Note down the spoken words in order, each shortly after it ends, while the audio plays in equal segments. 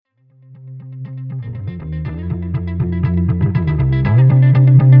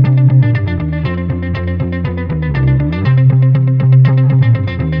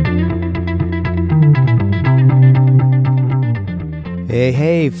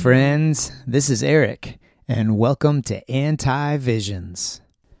Hey, friends. This is Eric, and welcome to Anti-Visions.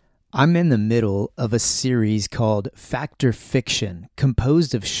 I'm in the middle of a series called Fact or Fiction,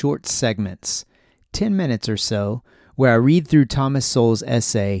 composed of short segments, 10 minutes or so, where I read through Thomas Sowell's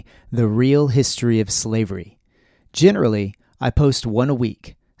essay, The Real History of Slavery. Generally, I post one a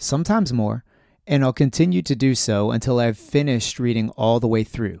week, sometimes more, and I'll continue to do so until I've finished reading all the way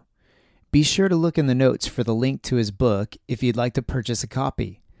through. Be sure to look in the notes for the link to his book if you'd like to purchase a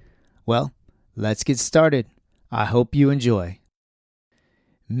copy. Well, let's get started. I hope you enjoy.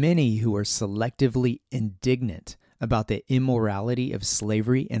 Many who are selectively indignant about the immorality of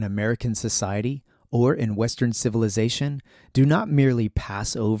slavery in American society or in Western civilization do not merely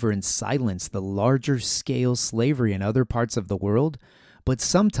pass over and silence the larger scale slavery in other parts of the world, but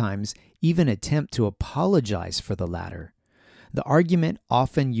sometimes even attempt to apologize for the latter. The argument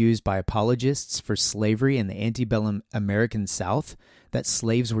often used by apologists for slavery in the antebellum American South, that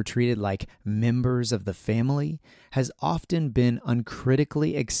slaves were treated like members of the family, has often been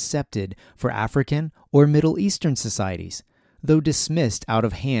uncritically accepted for African or Middle Eastern societies, though dismissed out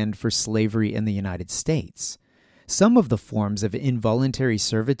of hand for slavery in the United States. Some of the forms of involuntary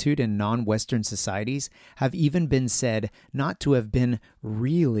servitude in non-Western societies have even been said not to have been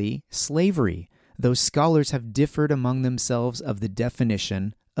really slavery, though scholars have differed among themselves of the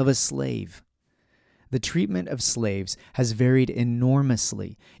definition of a slave. The treatment of slaves has varied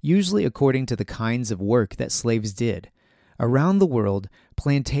enormously, usually according to the kinds of work that slaves did. Around the world,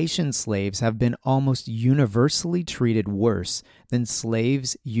 plantation slaves have been almost universally treated worse than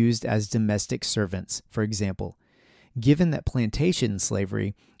slaves used as domestic servants, for example. Given that plantation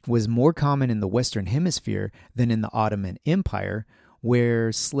slavery was more common in the Western Hemisphere than in the Ottoman Empire,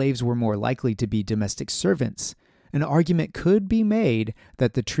 where slaves were more likely to be domestic servants, an argument could be made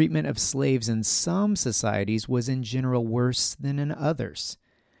that the treatment of slaves in some societies was in general worse than in others.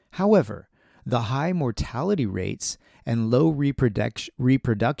 However, the high mortality rates and low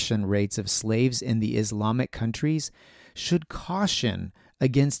reproduction rates of slaves in the Islamic countries should caution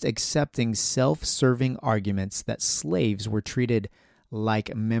against accepting self-serving arguments that slaves were treated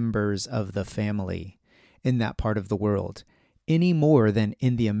like members of the family in that part of the world, any more than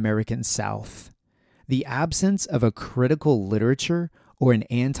in the American South. The absence of a critical literature or an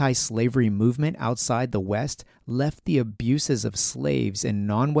anti-slavery movement outside the West left the abuses of slaves in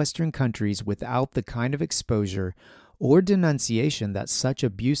non-Western countries without the kind of exposure or denunciation that such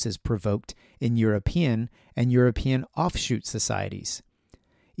abuses provoked in European and European offshoot societies.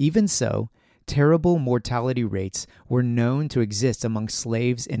 Even so, terrible mortality rates were known to exist among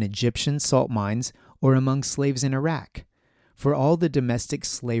slaves in Egyptian salt mines or among slaves in Iraq. For all the domestic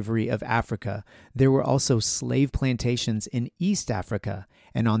slavery of Africa, there were also slave plantations in East Africa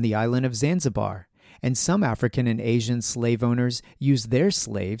and on the island of Zanzibar, and some African and Asian slave owners used their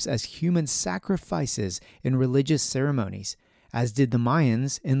slaves as human sacrifices in religious ceremonies, as did the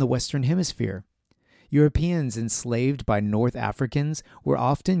Mayans in the Western Hemisphere. Europeans enslaved by North Africans were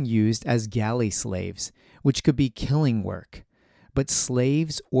often used as galley slaves, which could be killing work. But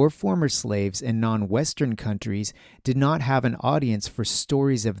slaves or former slaves in non-Western countries did not have an audience for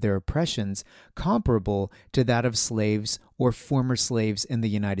stories of their oppressions comparable to that of slaves or former slaves in the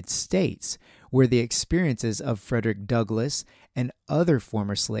United States, where the experiences of Frederick Douglass and other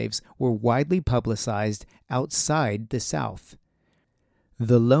former slaves were widely publicized outside the South.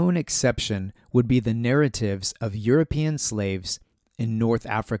 The lone exception would be the narratives of European slaves in North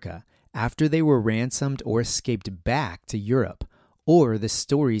Africa after they were ransomed or escaped back to Europe, or the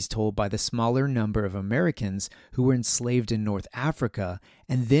stories told by the smaller number of Americans who were enslaved in North Africa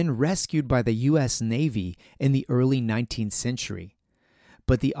and then rescued by the U.S. Navy in the early 19th century.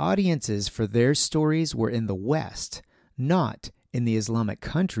 But the audiences for their stories were in the West, not in the Islamic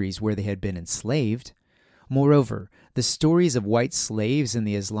countries where they had been enslaved. Moreover, the stories of white slaves in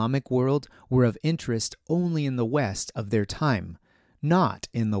the Islamic world were of interest only in the West of their time, not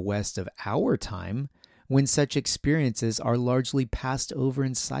in the West of our time, when such experiences are largely passed over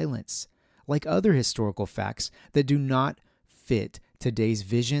in silence, like other historical facts that do not fit today's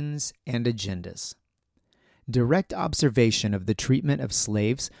visions and agendas. Direct observation of the treatment of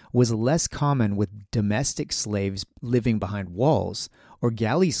slaves was less common with domestic slaves living behind walls, or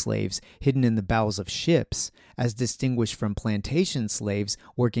galley slaves hidden in the bowels of ships, as distinguished from plantation slaves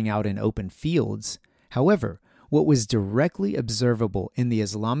working out in open fields. However, what was directly observable in the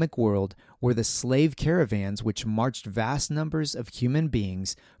Islamic world were the slave caravans which marched vast numbers of human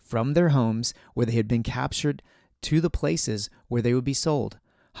beings from their homes where they had been captured to the places where they would be sold,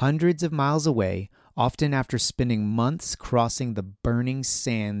 hundreds of miles away, often after spending months crossing the burning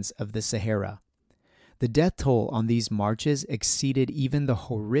sands of the Sahara. The death toll on these marches exceeded even the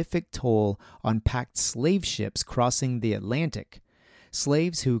horrific toll on packed slave ships crossing the Atlantic.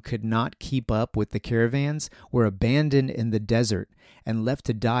 Slaves who could not keep up with the caravans were abandoned in the desert and left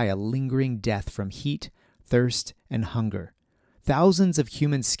to die a lingering death from heat, thirst, and hunger. Thousands of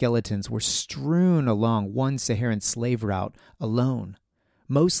human skeletons were strewn along one Saharan slave route alone,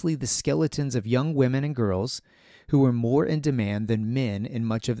 mostly the skeletons of young women and girls who were more in demand than men in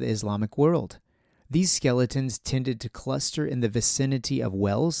much of the Islamic world. These skeletons tended to cluster in the vicinity of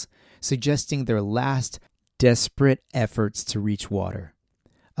wells, suggesting their last desperate efforts to reach water.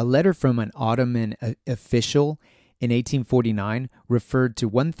 A letter from an Ottoman official in 1849 referred to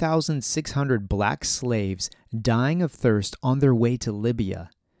 1,600 black slaves dying of thirst on their way to Libya.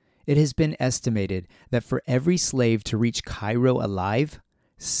 It has been estimated that for every slave to reach Cairo alive,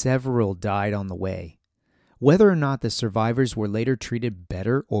 several died on the way. Whether or not the survivors were later treated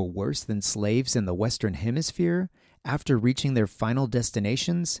better or worse than slaves in the Western Hemisphere after reaching their final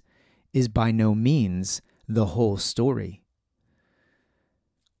destinations is by no means the whole story.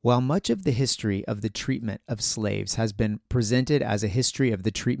 While much of the history of the treatment of slaves has been presented as a history of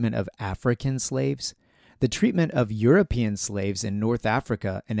the treatment of African slaves, the treatment of European slaves in North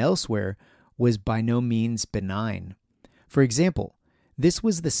Africa and elsewhere was by no means benign. For example, this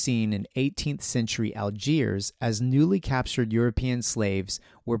was the scene in 18th century Algiers as newly captured European slaves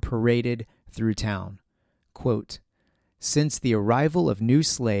were paraded through town. Quote, "Since the arrival of new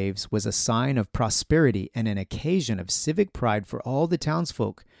slaves was a sign of prosperity and an occasion of civic pride for all the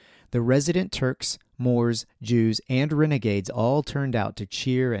townsfolk, the resident Turks, Moors, Jews, and renegades all turned out to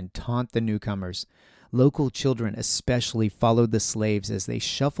cheer and taunt the newcomers. Local children especially followed the slaves as they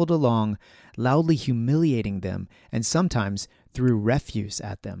shuffled along, loudly humiliating them and sometimes threw refuse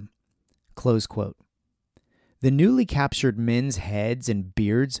at them." Close quote. The newly captured men's heads and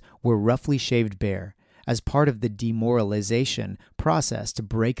beards were roughly shaved bare as part of the demoralization process to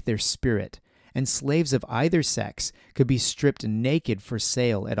break their spirit, and slaves of either sex could be stripped naked for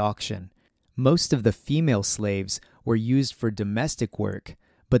sale at auction. Most of the female slaves were used for domestic work,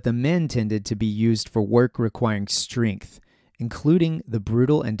 but the men tended to be used for work requiring strength, including the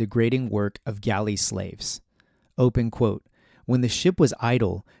brutal and degrading work of galley slaves. Open quote. When the ship was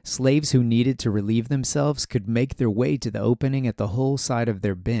idle, slaves who needed to relieve themselves could make their way to the opening at the hull side of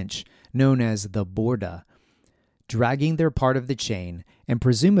their bench, known as the borda, dragging their part of the chain and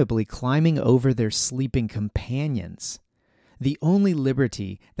presumably climbing over their sleeping companions. "The only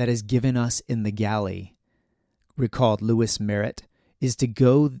liberty that is given us in the galley," recalled Lewis Merritt, "is to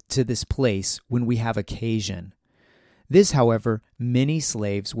go to this place when we have occasion." This, however, many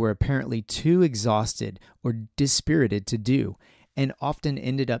slaves were apparently too exhausted or dispirited to do, and often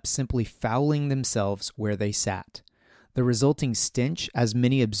ended up simply fouling themselves where they sat. The resulting stench, as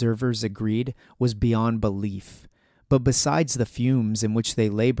many observers agreed, was beyond belief. But besides the fumes in which they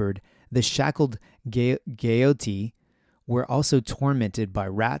labored, the shackled Gaoti were also tormented by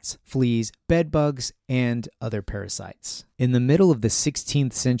rats, fleas, bedbugs, and other parasites. In the middle of the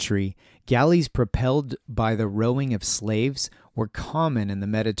 16th century, galleys propelled by the rowing of slaves were common in the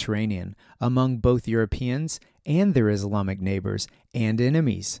Mediterranean among both Europeans and their Islamic neighbors and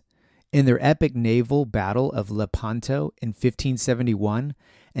enemies. In their epic naval battle of Lepanto in 1571,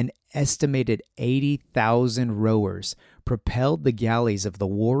 an estimated 80,000 rowers propelled the galleys of the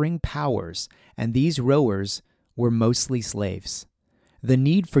warring powers, and these rowers were mostly slaves. The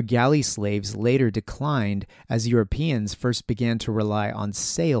need for galley slaves later declined as Europeans first began to rely on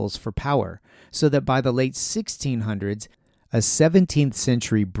sails for power, so that by the late 1600s, a 17th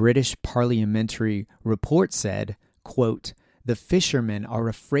century British parliamentary report said, quote, "The fishermen are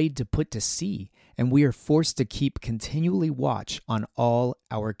afraid to put to sea, and we are forced to keep continually watch on all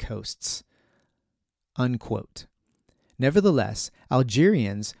our coasts." Unquote. Nevertheless,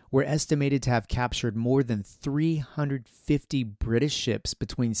 Algerians were estimated to have captured more than 350 British ships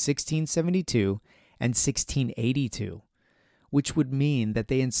between 1672 and 1682, which would mean that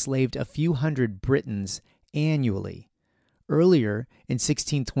they enslaved a few hundred Britons annually. Earlier, in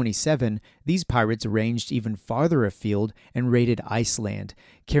 1627, these pirates ranged even farther afield and raided Iceland,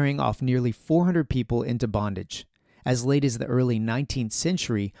 carrying off nearly 400 people into bondage. As late as the early 19th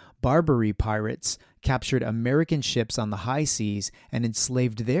century, Barbary pirates captured American ships on the high seas and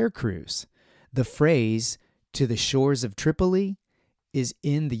enslaved their crews. The phrase, "to the shores of Tripoli," is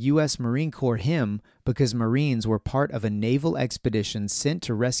in the U.S. Marine Corps hymn because Marines were part of a naval expedition sent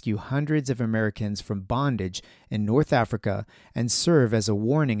to rescue hundreds of Americans from bondage in North Africa and serve as a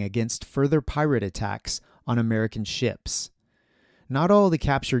warning against further pirate attacks on American ships. Not all the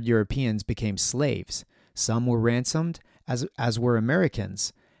captured Europeans became slaves. Some were ransomed, as were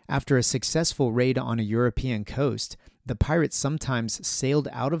Americans, After a successful raid on a European coast, the pirates sometimes sailed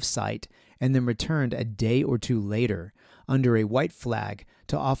out of sight and then returned a day or two later under a white flag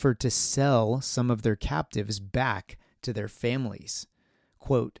to offer to sell some of their captives back to their families.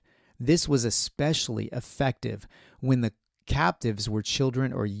 Quote, "This was especially effective when the captives were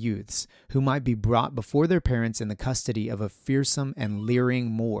children or youths who might be brought before their parents in the custody of a fearsome and leering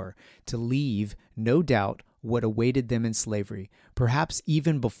Moor to leave, no doubt, what awaited them in slavery, perhaps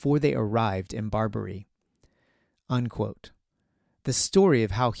even before they arrived in Barbary." Unquote. The story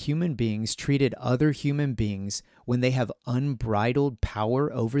of how human beings treated other human beings when they have unbridled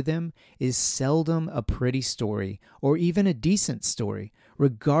power over them is seldom a pretty story or even a decent story,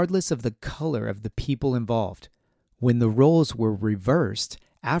 regardless of the color of the people involved. When the roles were reversed,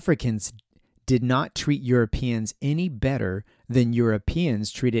 Africans did not treat Europeans any better than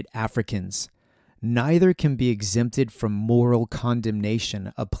Europeans treated Africans. Neither can be exempted from moral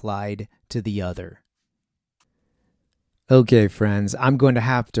condemnation applied to the other. Okay, friends, I'm going to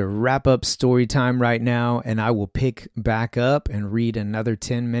have to wrap up story time right now, and I will pick back up and read another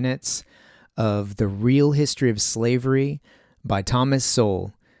 10 minutes of The Real History of Slavery by Thomas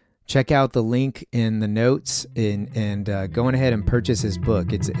Sowell. Check out the link in the notes and go on ahead and purchase his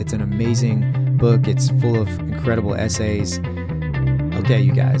book. It's an amazing book. It's full of incredible essays. Okay,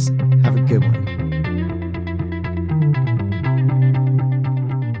 you guys, have a good one.